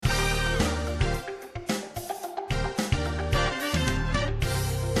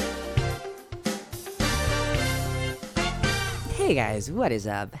Hey guys, what is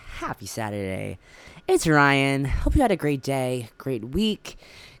up? Happy Saturday. It's Ryan. Hope you had a great day, great week,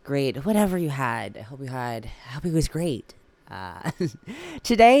 great whatever you had. I hope it was great. Uh,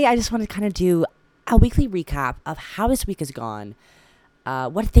 Today, I just want to kind of do a weekly recap of how this week has gone,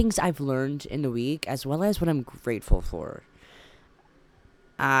 what things I've learned in the week, as well as what I'm grateful for.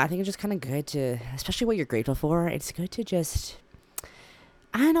 I think it's just kind of good to, especially what you're grateful for, it's good to just,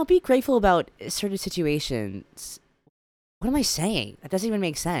 I don't know, be grateful about certain situations. What am I saying? That doesn't even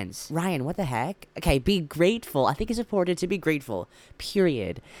make sense. Ryan, what the heck? Okay, be grateful. I think it's important to be grateful,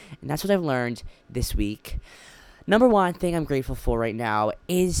 period. And that's what I've learned this week. Number one thing I'm grateful for right now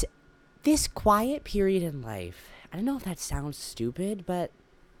is this quiet period in life. I don't know if that sounds stupid, but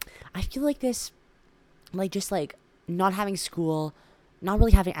I feel like this, just like not having school, not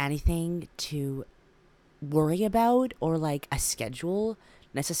really having anything to worry about or like a schedule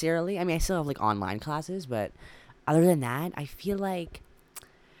necessarily. I mean, I still have like online classes, but other than that, I feel like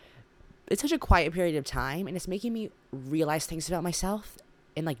it's such a quiet period of time and it's making me realize things about myself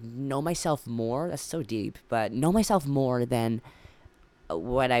and like know myself more. That's so deep, but know myself more than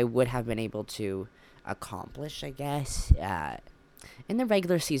what I would have been able to accomplish, I guess, in the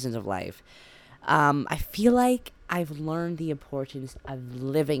regular seasons of life. I feel like I've learned the importance of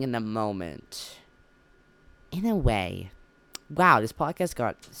living in the moment in a way. Wow, this podcast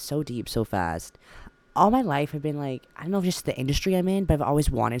got so deep so fast. All my life I've been like, I don't know if just the industry I'm in, but I've always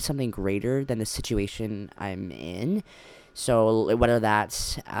wanted something greater than the situation I'm in. So whether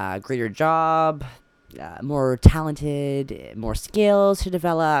that's a greater job, more talented, more skills to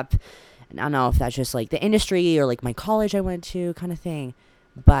develop, and I don't know if that's just like the industry or like my college I went to kind of thing.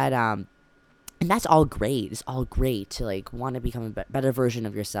 But and that's all great. It's all great to like want to become a better version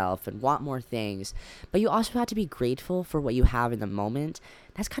of yourself and want more things. But you also have to be grateful for what you have in the moment.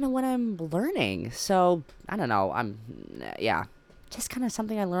 That's kind of what I'm learning. So I don't know. Yeah, just kind of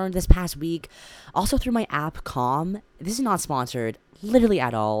something I learned this past week. Also through my app Calm. This is not sponsored, literally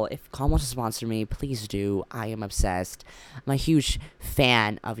at all. If Calm wants to sponsor me, please do. I am obsessed. I'm a huge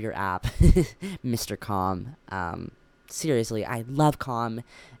fan of your app, Mr. Calm. Seriously, I love Calm.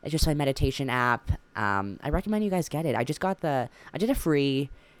 It's just my meditation app. I recommend you guys get it. I did the free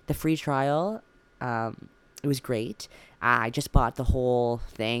trial. It was great. I just bought the whole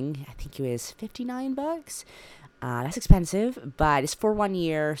thing. I think it was $59. That's expensive, but it's for 1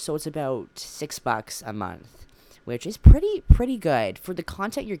 year, so it's about $6 a month, which is pretty good for the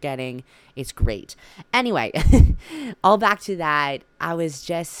content you're getting. It's great. Anyway, all back to that.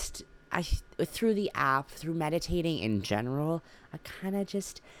 Through the app, through meditating in general, I kind of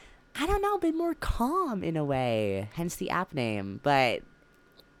just, I don't know, been more calm in a way, hence the app name. But,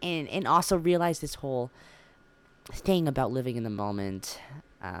 and also realize this whole thing about living in the moment.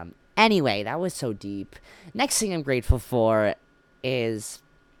 Anyway, that was so deep. Next thing I'm grateful for is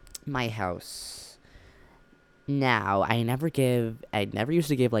my house. Now, I never used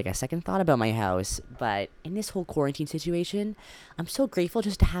to give like a second thought about my house, but in this whole quarantine situation, I'm so grateful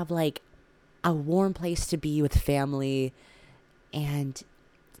just to have like a warm place to be with family and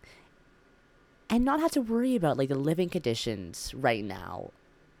not have to worry about like the living conditions right now.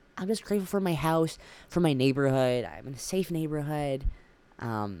 I'm just grateful for my house, for my neighborhood. I'm in a safe neighborhood.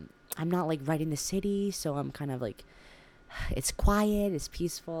 I'm not like right in the city, so I'm kind of like, it's quiet, it's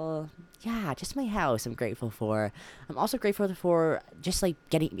peaceful. Yeah, just my house I'm grateful for. I'm also grateful for just like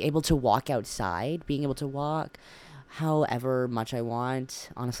getting able to walk outside, being able to walk however much I want.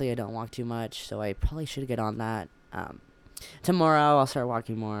 Honestly, I don't walk too much, so I probably should get on that. Tomorrow I'll start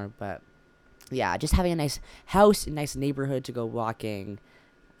walking more, but yeah, just having a nice house, a nice neighborhood to go walking,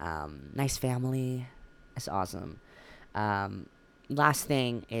 nice family. It's awesome. Last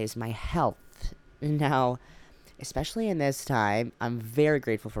thing is my health. Now, especially in this time, I'm very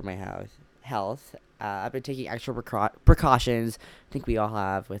grateful for my health. I've been taking extra precautions. I think we all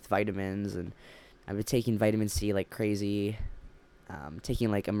have with vitamins, and I've been taking vitamin C like crazy.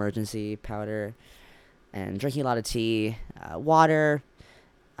 Taking like emergency powder, and drinking a lot of tea, water.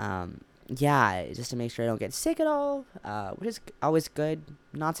 Yeah, just to make sure I don't get sick at all, which is always good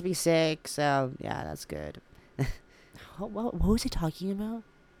not to be sick. So yeah, that's good. What was I talking about?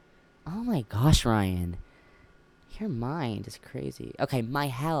 Oh my gosh, Ryan. Your mind is crazy. Okay, my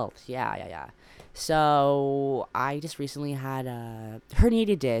health. Yeah. So, I just recently had a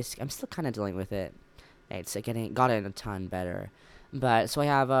herniated disc. I'm still kind of dealing with it. It's gotten a ton better. But, so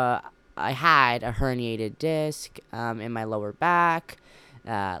I had a herniated disc in my lower back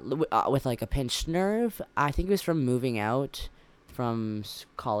with like a pinched nerve. I think it was from moving out from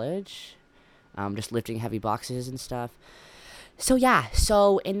college, just lifting heavy boxes and stuff. So, yeah.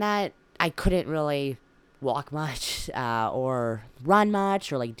 So, in that, I couldn't really walk much. much or run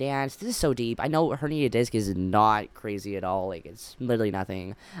much or like dance. This is so deep. I know herniated disc is not crazy at all. Like it's literally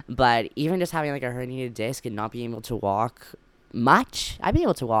nothing. But even just having like a herniated disc and not being able to walk much, I've been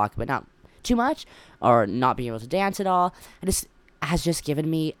able to walk, but not too much, or not being able to dance at all, has just given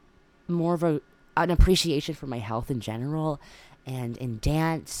me more of an appreciation for my health in general. And in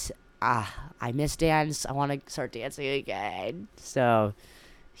dance, I miss dance. I want to start dancing again. So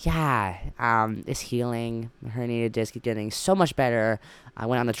yeah, it's healing. My herniated disc is getting so much better. I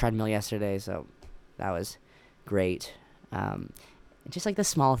went on the treadmill yesterday, so that was great. Just like the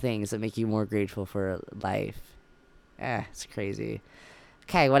small things that make you more grateful for life. It's crazy.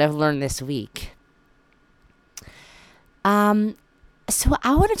 Okay, what I've learned this week. So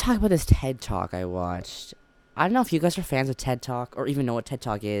I want to talk about this TED Talk I watched. I don't know if you guys are fans of TED Talk or even know what TED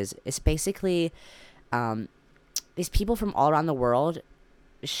Talk is. It's basically these people from all around the world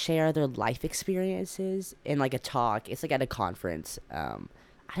share their life experiences in like a talk. It's like at a conference. I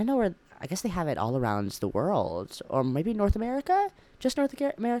don't know where. I guess they have it all around the world, or maybe North America. Just North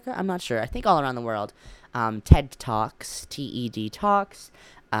America. I'm not sure. I think all around the world. TED Talks, TED Talks.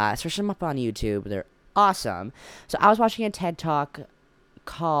 Search them up on YouTube. They're awesome. So I was watching a TED Talk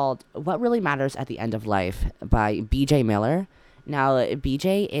called "What Really Matters at the End of Life" by B.J. Miller. Now,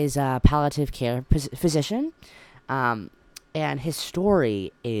 BJ is a palliative care physician. And his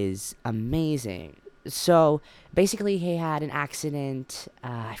story is amazing. So basically, he had an accident.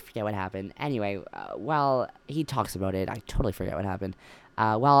 I forget what happened. Anyway, while he talks about it, I totally forget what happened.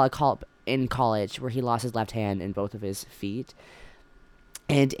 While in college, where he lost his left hand and both of his feet.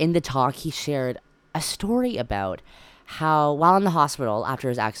 And in the talk, he shared a story about how, while in the hospital after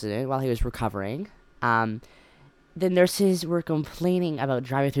his accident, while he was recovering, the nurses were complaining about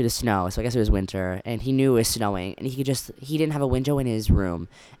driving through the snow. So I guess it was winter, and he knew it was snowing, and he didn't have a window in his room,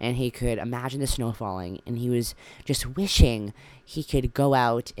 and he could imagine the snow falling, and he was just wishing he could go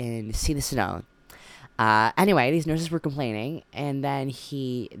out and see the snow. Anyway, these nurses were complaining, and then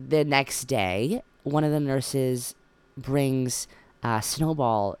the next day, one of the nurses brings a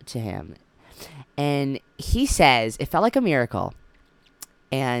snowball to him, and he says it felt like a miracle.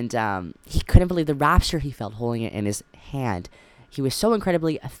 And he couldn't believe the rapture he felt holding it in his hand. He was so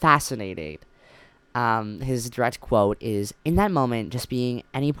incredibly fascinated. His direct quote is, "In that moment, just being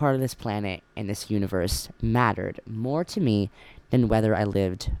any part of this planet and this universe mattered more to me than whether I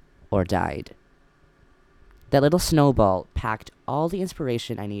lived or died." That little snowball packed all the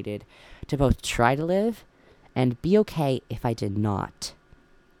inspiration I needed to both try to live and be okay if I did not.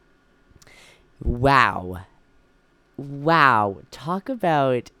 Wow. Talk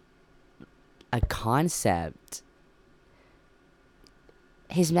about a concept.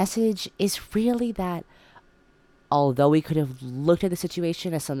 His message is really that although we could have looked at the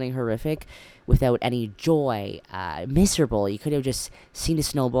situation as something horrific without any joy, miserable, you could have just seen the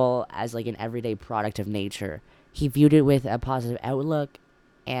snowball as like an everyday product of nature. He viewed it with a positive outlook,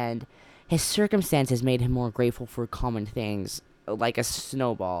 and his circumstances made him more grateful for common things like a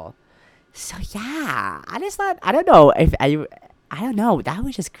snowball. So yeah, I just thought, I don't know, that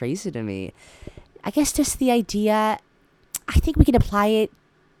was just crazy to me. I guess just the idea, I think we can apply it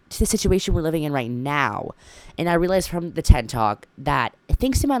to the situation we're living in right now. And I realized from the TED Talk that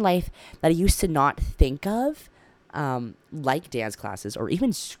things in my life that I used to not think of, like dance classes or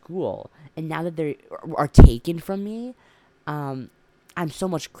even school, and now that they are taken from me, I'm so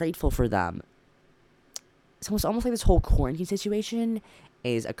much grateful for them. So it's almost like this whole quarantine situation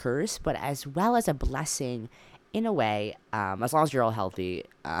is a curse, but as well as a blessing in a way, as long as you're all healthy.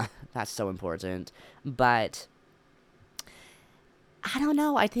 That's so important. But I don't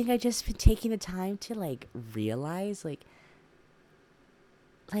know, I think I just been taking the time to like realize like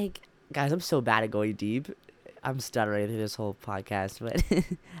guys, I'm so bad at going deep. I'm stuttering through this whole podcast, but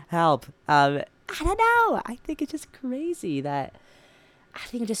help. I don't know, I think it's just crazy that I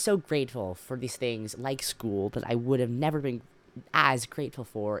think I'm just so grateful for these things like school that I would have never been as grateful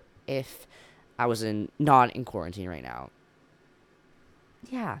for if I was not in quarantine right now.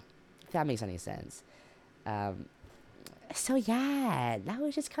 Yeah, if that makes any sense. So yeah, that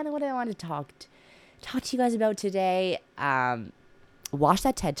was just kind of what I wanted to talk to you guys about today. Watch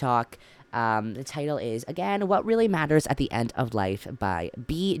that TED Talk. The title is, again, "What Really Matters at the End of Life" by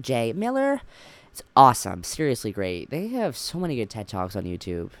B.J. Miller. It's awesome. Seriously great. They have so many good TED Talks on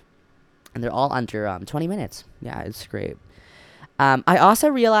YouTube, and they're all under 20 minutes. Yeah, it's great. I also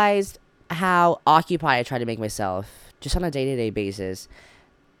realized how occupied I try to make myself just on a day-to-day basis.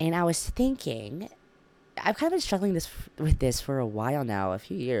 And I was thinking, I've kind of been struggling with this for a while now, a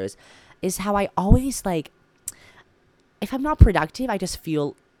few years, is how I always, like, if I'm not productive, I just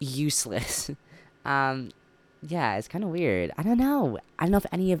feel useless. Yeah, it's kind of weird. I don't know. I don't know if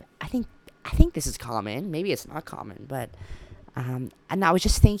any of. I think this is common. Maybe it's not common, but and I was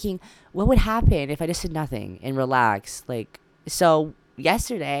just thinking, what would happen if I just did nothing and relax? Like, so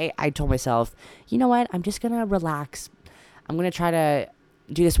yesterday, I told myself, you know what? I'm just gonna relax. I'm gonna try to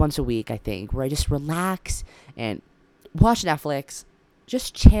do this once a week. I think where I just relax and watch Netflix,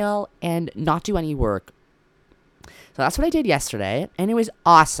 just chill and not do any work. So that's what I did yesterday, and it was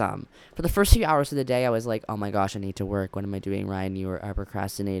awesome. For the first few hours of the day, I was like, oh my gosh, I need to work. What am I doing, Ryan? You are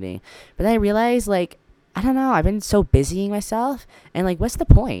procrastinating. But then I realized, like, I don't know, I've been so busying myself, and, like, what's the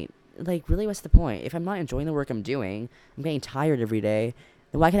point? Like, really, what's the point? If I'm not enjoying the work I'm doing, I'm getting tired every day,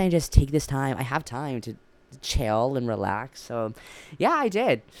 then why can't I just take this time? I have time to chill and relax. So, yeah, I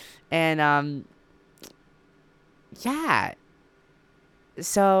did. And, yeah.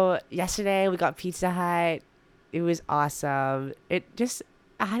 So, yesterday we got Pizza Hut. It was awesome. It just,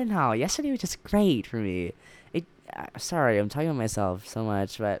 I don't know. Yesterday was just great for me. It. Sorry, I'm talking about myself so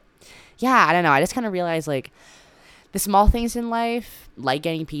much, but yeah, I don't know. I just kind of realized like the small things in life, like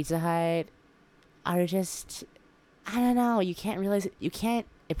getting Pizza Hut, are just, I don't know. You can't realize it. You can't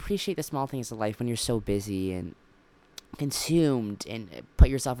appreciate the small things in life when you're so busy and consumed and put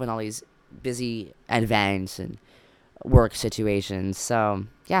yourself in all these busy events and work situations. So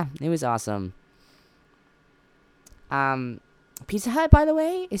yeah, it was awesome. Um, Pizza Hut, by the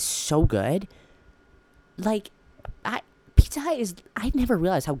way, is so good. Like, I Pizza Hut is. I never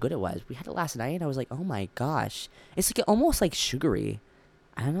realized how good it was. We had it last night, and I was like, oh my gosh, it's like almost like sugary.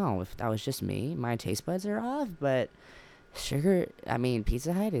 I don't know if that was just me. My taste buds are off, but sugar. I mean,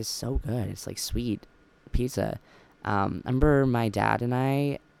 Pizza Hut is so good. It's like sweet pizza. I remember my dad and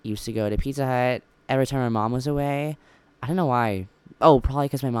I used to go to Pizza Hut every time my mom was away. I don't know why. Oh, probably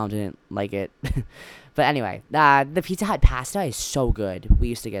because my mom didn't like it. But anyway, the Pizza Hut pasta is so good. We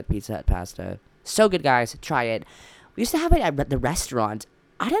used to get Pizza Hut pasta. So good, guys. Try it. We used to have it at the restaurant.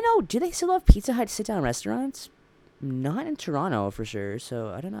 I don't know. Do they still have Pizza Hut sit-down restaurants? Not in Toronto, for sure. So,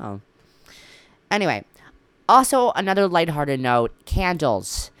 I don't know. Anyway, also, another lighthearted note.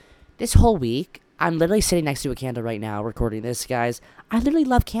 Candles. This whole week, I'm literally sitting next to a candle right now recording this, guys. I literally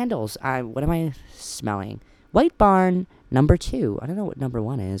love candles. What am I smelling? White Barn number 2. I don't know what number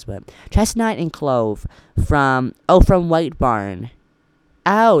 1 is, but chestnut and clove from White Barn.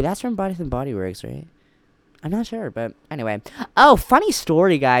 Oh, that's from Bath and Body Works, right? I'm not sure, but anyway. Oh, funny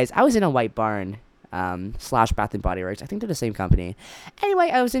story, guys. I was in a White Barn slash Bath and Body Works. I think they're the same company. Anyway,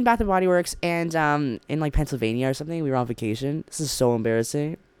 I was in Bath and Body Works and in like Pennsylvania or something. We were on vacation. This is so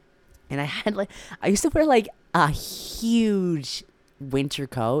embarrassing. And I used to wear like a huge winter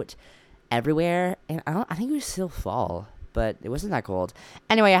coat everywhere, and I think it was still fall, but it wasn't that cold.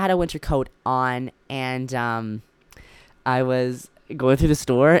 Anyway, I had a winter coat on, and I was going through the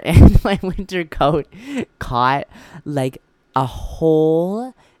store, and my winter coat caught like a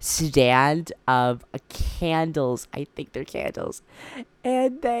whole stand of candles. I think they're candles,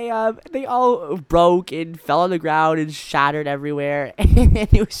 and they all broke and fell on the ground and shattered everywhere, and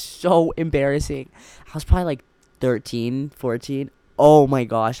it was so embarrassing. I was probably like 13, 14. Oh my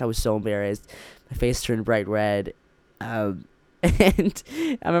gosh, I was so embarrassed. My face turned bright red. And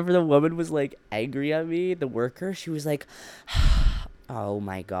I remember the woman was like angry at me, the worker. She was like, oh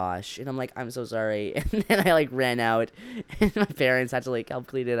my gosh. And I'm like, I'm so sorry. And then I like ran out, and my parents had to like help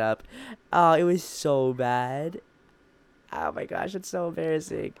clean it up. Oh, it was so bad. Oh my gosh, it's so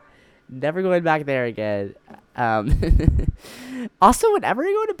embarrassing. Never going back there again. Also, whenever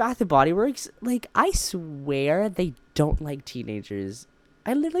I go to Bath and Body Works, like, I swear they don't like teenagers.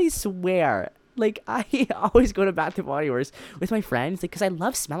 I literally swear. Like, I always go to Bath and Body Works with my friends, like, because I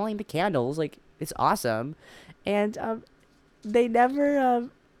love smelling the candles. Like, it's awesome. And, they never,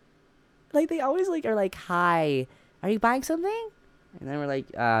 like, they always, like, are like, hi, are you buying something? And then we're like,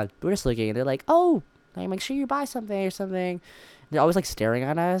 we're just looking. And they're like, oh, like, make sure you buy something or something. They're always, like, staring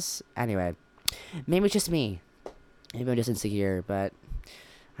at us. Anyway, maybe it's just me. Maybe I'm just insecure, but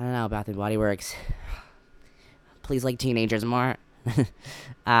I don't know. Bath and Body Works. Please like teenagers more.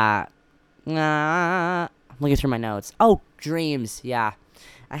 I'm looking through my notes. Oh, dreams. Yeah.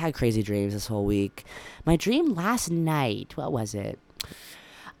 I had crazy dreams this whole week. My dream last night, what was it?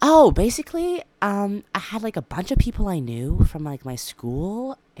 Oh, basically, I had like a bunch of people I knew from like my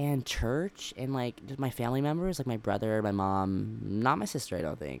school and church and like just my family members, like my brother, my mom, not my sister, I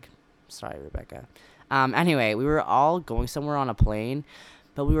don't think. Sorry, Rebecca. Anyway, we were all going somewhere on a plane,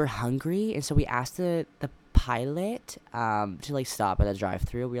 but we were hungry, and so we asked the pilot to like stop at a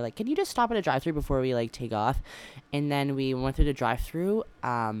drive-through. We were like, "Can you just stop at a drive-through before we like take off?" And then we went through the drive-through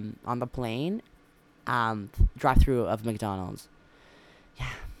on the plane, drive-through of McDonald's. Yeah,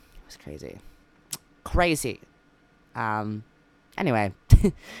 it was crazy. Crazy. Anyway,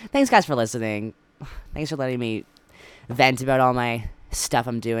 thanks guys for listening. Thanks for letting me vent about all my stuff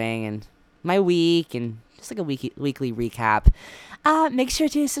I'm doing and my week and just like a weekly recap. Make sure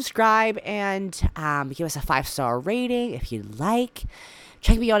to subscribe and give us a 5-star rating if you'd like.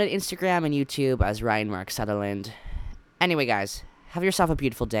 Check me out on Instagram and YouTube as Ryan Mark Sutherland. Anyway, guys, have yourself a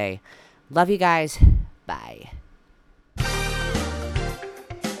beautiful day. Love you guys. Bye.